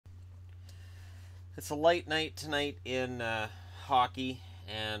It's a light night tonight in hockey,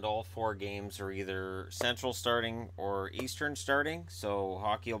 and all four games are either Central starting or Eastern starting. So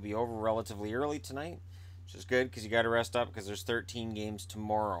hockey will be over relatively early tonight, which is good because you got to rest up because there's 13 games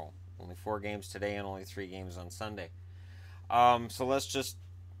tomorrow. Only four games today and only three games on Sunday. So let's just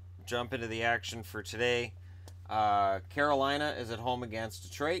jump into the action for today. Carolina is at home against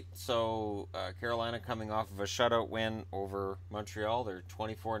Detroit. So Carolina coming off of a shutout win over Montreal. They're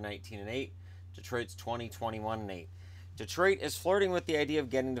 24-19-8. Detroit's 20-21-8. Detroit is flirting with the idea of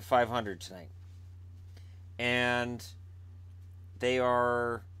getting to 500 tonight. And they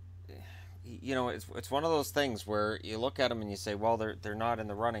are, it's one of those things where you look at them and you say, well, they're not in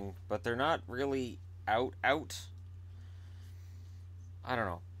the running, but they're not really out. I don't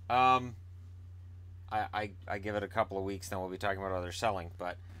know. I give it a couple of weeks, then we'll be talking about other selling.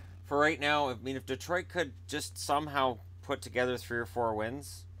 But for right now, I mean, if Detroit could just somehow put together 3 or 4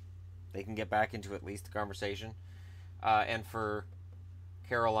 wins, they can get back into at least the conversation. And for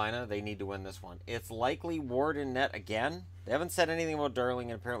Carolina, they need to win this one. It's likely Ward in net again. They haven't said anything about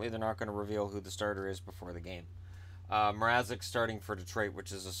Darling, and apparently they're not going to reveal who the starter is before the game. Mrazek starting for Detroit,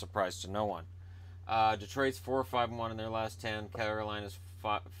 which is a surprise to no one. Detroit's 4-5-1 in their last 10. Carolina's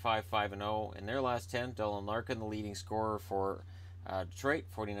 5-5-0 in their last 10. Dylan Larkin, the leading scorer for Detroit,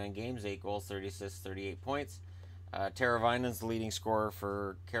 49 games, 8 goals, 30 assists, 38 points. Teravainen's the leading scorer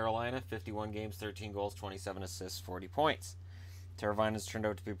for Carolina, 51 games, 13 goals, 27 assists, 40 points. Teravainen's turned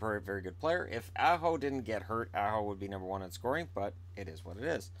out to be a very, very good player. If Aho didn't get hurt, Aho would be number one in scoring, but it is what it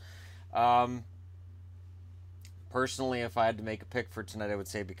is. Personally, if I had to make a pick for tonight, I would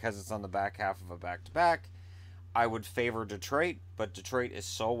say because it's on the back half of a back-to-back, I would favor Detroit, but Detroit is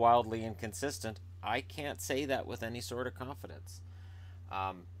so wildly inconsistent, I can't say that with any sort of confidence.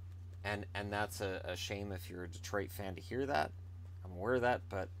 And that's a shame if you're a Detroit fan to hear that. I'm aware of that,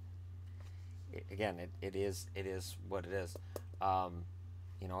 but it is what it is.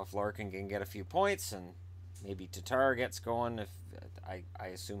 If Larkin can get a few points and maybe Tatar gets going, if I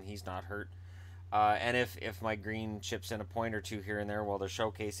assume he's not hurt. And if my green chips in a point or two here and there while they're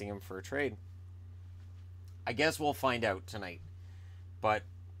showcasing him for a trade, I guess we'll find out tonight. But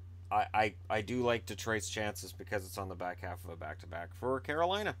I do like Detroit's chances because it's on the back half of a back-to-back for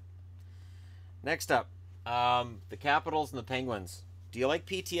Carolina. Next up, the Capitals and the Penguins. Do you like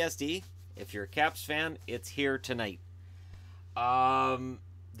PTSD? If you're a Caps fan, it's here tonight. The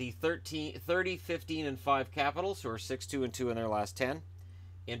 30-15-5 Capitals, who are 6-2-2 in their last 10.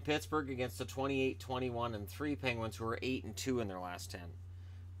 In Pittsburgh against the 28-21-3 Penguins, who are 8-2 in their last 10.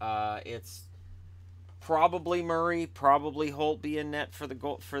 It's probably Murray, probably Holtby in net for the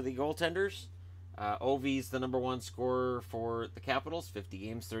goaltenders. Ovi's the number one scorer for the Capitals, 50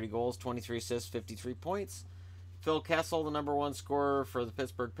 games, 30 goals, 23 assists, 53 points. Phil Kessel, the number one scorer for the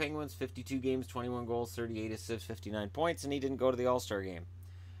Pittsburgh Penguins, 52 games, 21 goals, 38 assists, 59 points, and he didn't go to the All-Star game.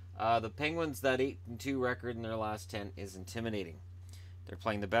 The Penguins, that 8-2 record in their last 10 is intimidating. They're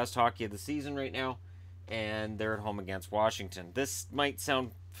playing the best hockey of the season right now, and they're at home against Washington. This might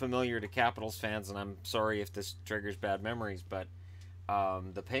sound familiar to Capitals fans, and I'm sorry if this triggers bad memories, but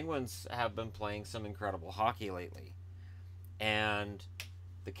the Penguins have been playing some incredible hockey lately. And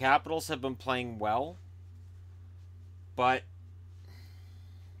the Capitals have been playing well, but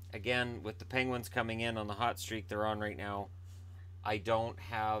again, with the Penguins coming in on the hot streak they're on right now, I don't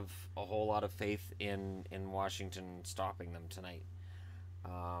have a whole lot of faith in Washington stopping them tonight.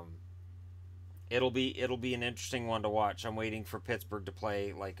 It'll be an interesting one to watch. I'm waiting for Pittsburgh to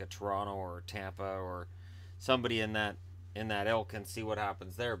play like a Toronto or Tampa or somebody in that ilk and see what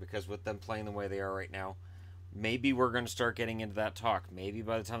happens there, because with them playing the way they are right now, maybe we're going to start getting into that talk. Maybe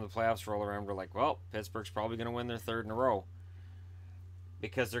by the time the playoffs roll around, we're like, well, Pittsburgh's probably going to win their third in a row,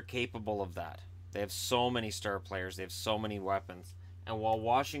 because they're capable of that. They have so many star players. They have so many weapons. And while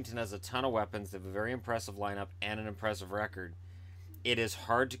Washington has a ton of weapons, they have a very impressive lineup and an impressive record. It is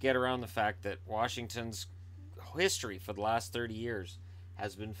hard to get around the fact that Washington's history for the last 30 years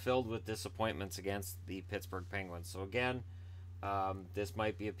has been filled with disappointments against the Pittsburgh Penguins. So again, this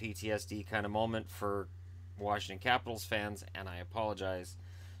might be a PTSD kind of moment for Washington Capitals fans, and I apologize.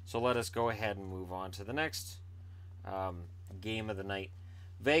 So let us go ahead and move on to the next game of the night.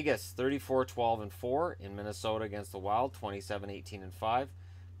 Vegas, 34-12-4 in Minnesota against the Wild, 27-18-5.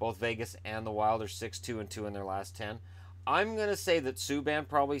 Both Vegas and the Wild are 6-2-2 in their last 10. I'm going to say that Subban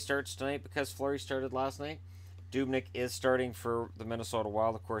probably starts tonight because Fleury started last night. Dubnyk is starting for the Minnesota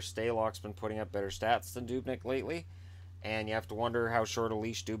Wild. Of course, Stalock's been putting up better stats than Dubnyk lately, and you have to wonder how short a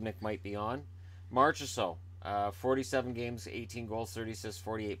leash Dubnyk might be on. Marchessault, 47 games, 18 goals, 30 assists,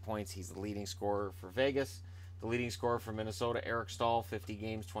 48 points. He's the leading scorer for Vegas. The leading scorer for Minnesota, Eric Staal, 50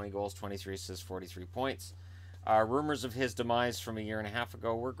 games, 20 goals, 23 assists, 43 points. Rumors of his demise from a year and a half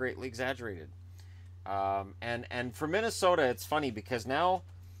ago were greatly exaggerated. And for Minnesota, it's funny because now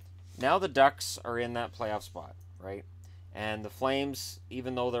the Ducks are in that playoff spot, right? And the Flames,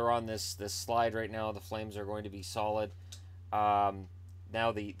 even though they're on this slide right now, the Flames are going to be solid.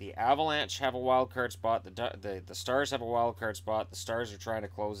 Now the Avalanche have a wild card spot. The Stars have a wild card spot. The Stars are trying to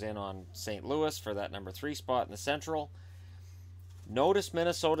close in on St. Louis for that number 3 spot in the Central. Notice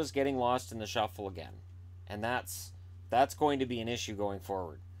Minnesota's getting lost in the shuffle again, and that's going to be an issue going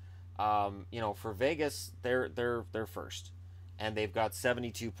forward. For Vegas, they're first, and they've got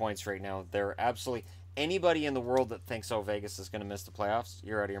 72 points right now. They're absolutely, anybody in the world that thinks, oh, Vegas is going to miss the playoffs,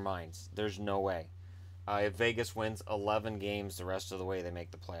 you're out of your minds. There's no way. If Vegas wins 11 games the rest of the way, they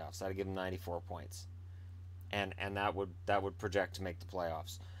make the playoffs. That'd give them 94 points, and that would project to make the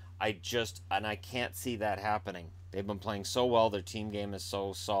playoffs. I can't see that happening. They've been playing so well. Their team game is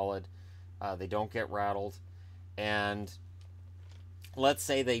so solid. They don't get rattled, and let's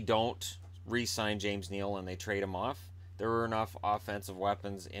say they don't re-sign James Neal and they trade him off. There are enough offensive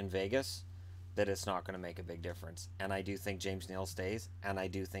weapons in Vegas that it's not going to make a big difference. And I do think James Neal stays, and I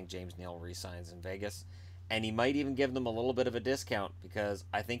do think James Neal re-signs in Vegas. And he might even give them a little bit of a discount because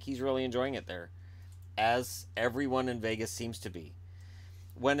I think he's really enjoying it there, as everyone in Vegas seems to be.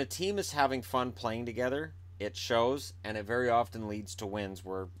 When a team is having fun playing together, it shows, and it very often leads to wins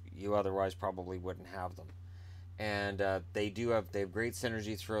where you otherwise probably wouldn't have them. And they have great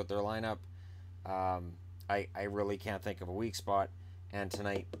synergy throughout their lineup. I really can't think of a weak spot. And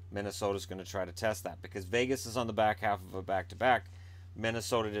tonight, Minnesota's going to try to test that because Vegas is on the back half of a back-to-back.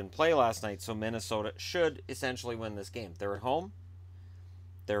 Minnesota didn't play last night, so Minnesota should essentially win this game. They're at home.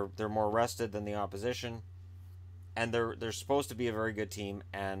 They're more rested than the opposition, and they're supposed to be a very good team.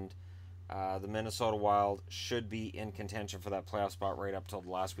 And the Minnesota Wild should be in contention for that playoff spot right up till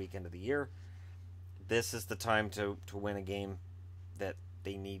the last weekend of the year. This is the time to win a game that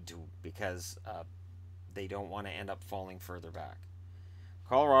they need to because they don't want to end up falling further back.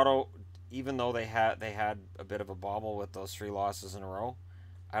 Colorado, even though they had a bit of a bobble with those 3 losses in a row,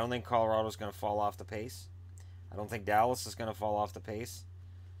 I don't think Colorado's going to fall off the pace. I don't think Dallas is going to fall off the pace.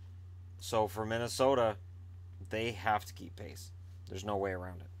 So for Minnesota, they have to keep pace. There's no way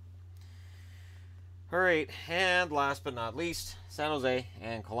around it. All right, and last but not least, San Jose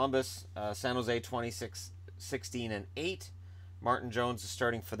and Columbus. San Jose 26-16-8. Martin Jones is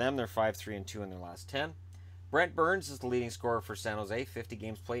starting for them. They're 5-3-2 in their last 10. Brent Burns is the leading scorer for San Jose. 50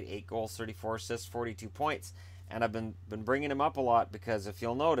 games played, 8 goals, 34 assists, 42 points. And I've been bringing him up a lot because if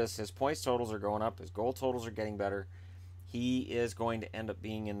you'll notice, his points totals are going up. His goal totals are getting better. He is going to end up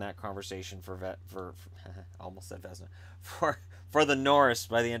being in that conversation for almost said Vezina, for the Norris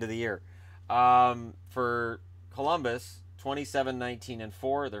by the end of the year. For Columbus,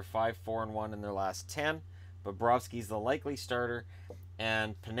 27-19-4. They're 5-4-1 in their last 10. Bobrovsky's the likely starter.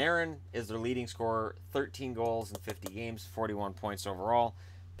 And Panarin is their leading scorer, 13 goals in 50 games, 41 points overall.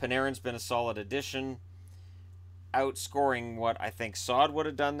 Panarin's been a solid addition, outscoring what I think Saad would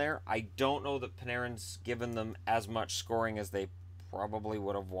have done there. I don't know that Panarin's given them as much scoring as they probably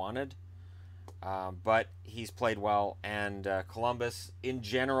would have wanted. But he's played well. And Columbus, in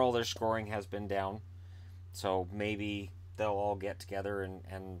general, their scoring has been down. So maybe they'll all get together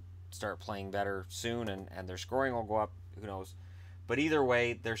and start playing better soon, and their scoring will go up. Who knows? But either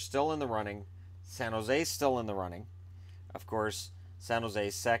way, they're still in the running. San Jose's still in the running. Of course, San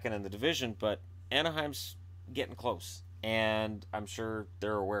Jose's second in the division, but Anaheim's getting close, and I'm sure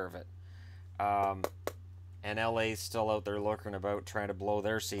they're aware of it. And LA's still out there lurking about trying to blow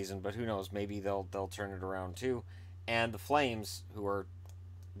their season, but who knows? Maybe they'll turn it around too. And the Flames, who are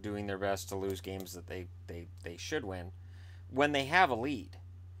doing their best to lose games that they should win, when they have a lead.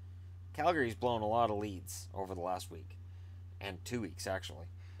 Calgary's blown a lot of leads over the last week. And 2 weeks, actually.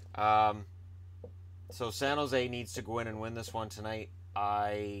 So San Jose needs to go in and win this one tonight.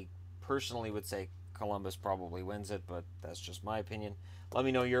 I personally would say Columbus probably wins it, but that's just my opinion. Let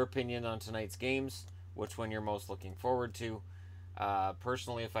me know your opinion on tonight's games, which one you're most looking forward to.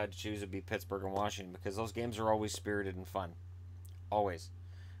 Personally, if I had to choose, it'd be Pittsburgh and Washington, because those games are always spirited and fun. Always.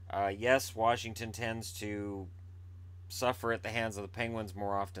 Yes, Washington tends to suffer at the hands of the Penguins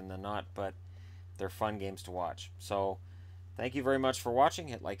more often than not, but they're fun games to watch. So, thank you very much for watching.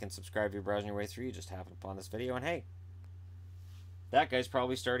 Hit like and subscribe if you're browsing your way through. You just happened upon this video. And hey, that guy's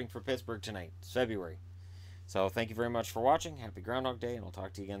probably starting for Pittsburgh tonight. It's February. So thank you very much for watching. Happy Groundhog Day, and I'll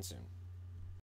talk to you again soon.